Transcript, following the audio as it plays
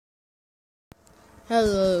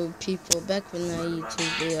Hello people, back with another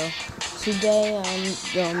YouTube video. Today I'm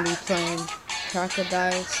gonna be playing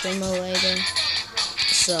Crocodile Simulator.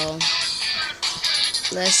 So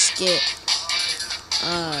let's get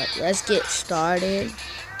started.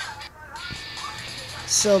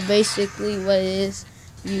 So basically what it is,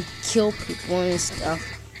 you kill people and stuff,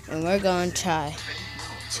 and we're gonna try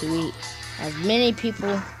to eat as many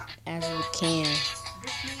people as we can.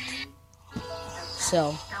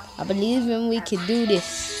 So I believe we can do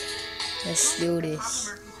this. Let's do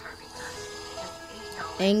this.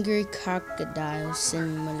 Angry Crocodile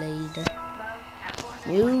Simulator.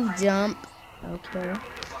 New jump. Okay.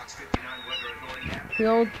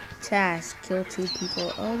 Kill task. Kill 2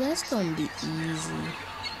 people. Oh, that's gonna be easy.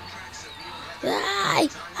 Hi!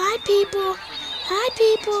 Hi, people! Hi,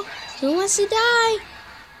 people! Who wants to die?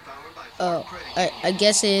 Oh, I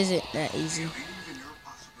guess it isn't that easy.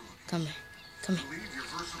 Come here. Come here.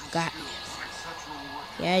 Got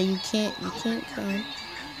you. Yeah, you can't come.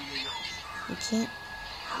 You can't.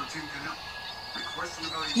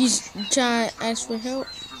 You trying to ask for help?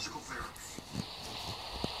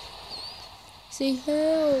 Say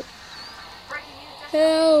help.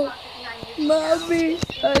 Help. Mommy,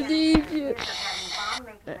 I need you.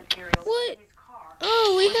 What?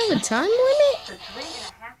 Oh, we have a time limit?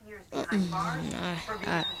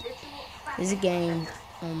 It's a game.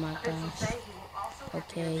 Oh my gosh.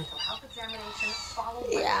 Okay.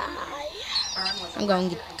 Yeah. I'm gonna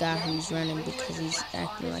get the guy who's running because he's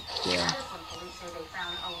acting like yeah.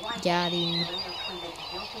 Got him.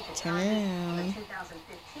 Turn around.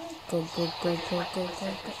 Go.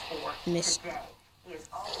 Missed.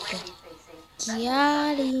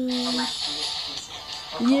 Got him.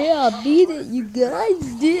 Yeah, I beat it, you guys.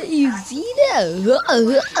 Did you see that?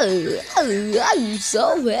 I'm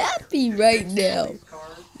so happy right now.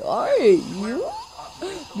 Aren't you?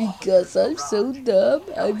 Because I'm so dumb,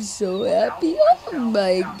 I'm so happy. Oh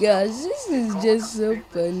my gosh, this is just so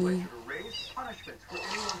funny.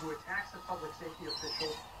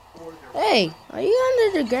 Hey, are you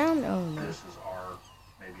under the ground? Oh no. This is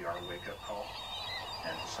maybe our wake-up call.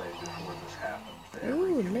 And to say before this happened,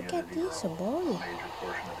 ooh, look at this, a ball.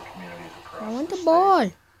 I want the the ball.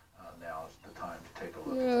 now is the time to take a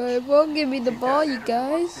look. It won't give me the ball, you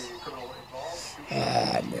guys.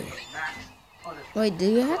 Wait, do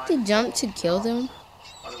you have to jump to kill them?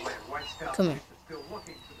 Come here.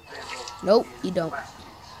 Nope, you don't.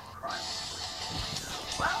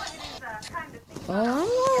 Oh, I'm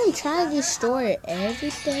gonna try to destroy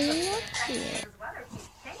everything up here.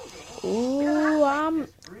 Ooh, I'm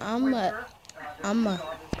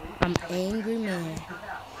angry man.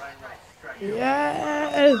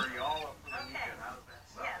 Yeah.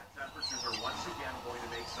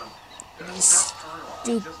 This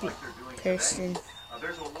stupid person.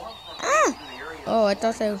 Oh, I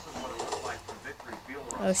thought they.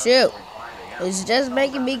 Oh shoot! It's just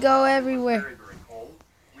making me go everywhere.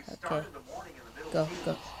 Okay. Go.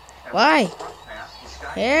 Why?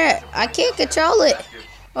 Yeah, I can't control it.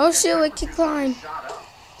 Oh shoot, it can climb.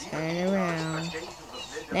 Turn around.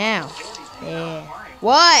 Now. Yeah.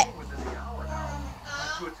 What?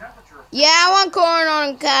 Yeah, I want corn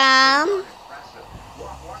on cam.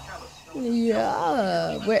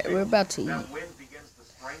 Yeah, we're about to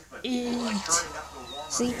eat.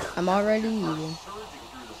 See, I'm already eating.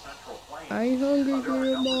 Are you hungry,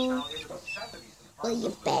 Grandma? Well, you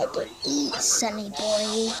better eat, sonny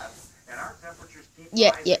boy.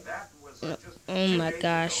 Yeah. No. Oh my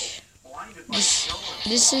gosh.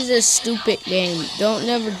 This is a stupid game. Don't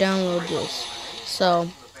never download this.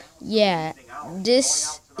 So, yeah,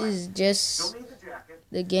 this is just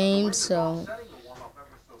the game. So,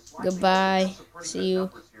 goodbye. See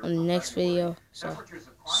you on the next video. So,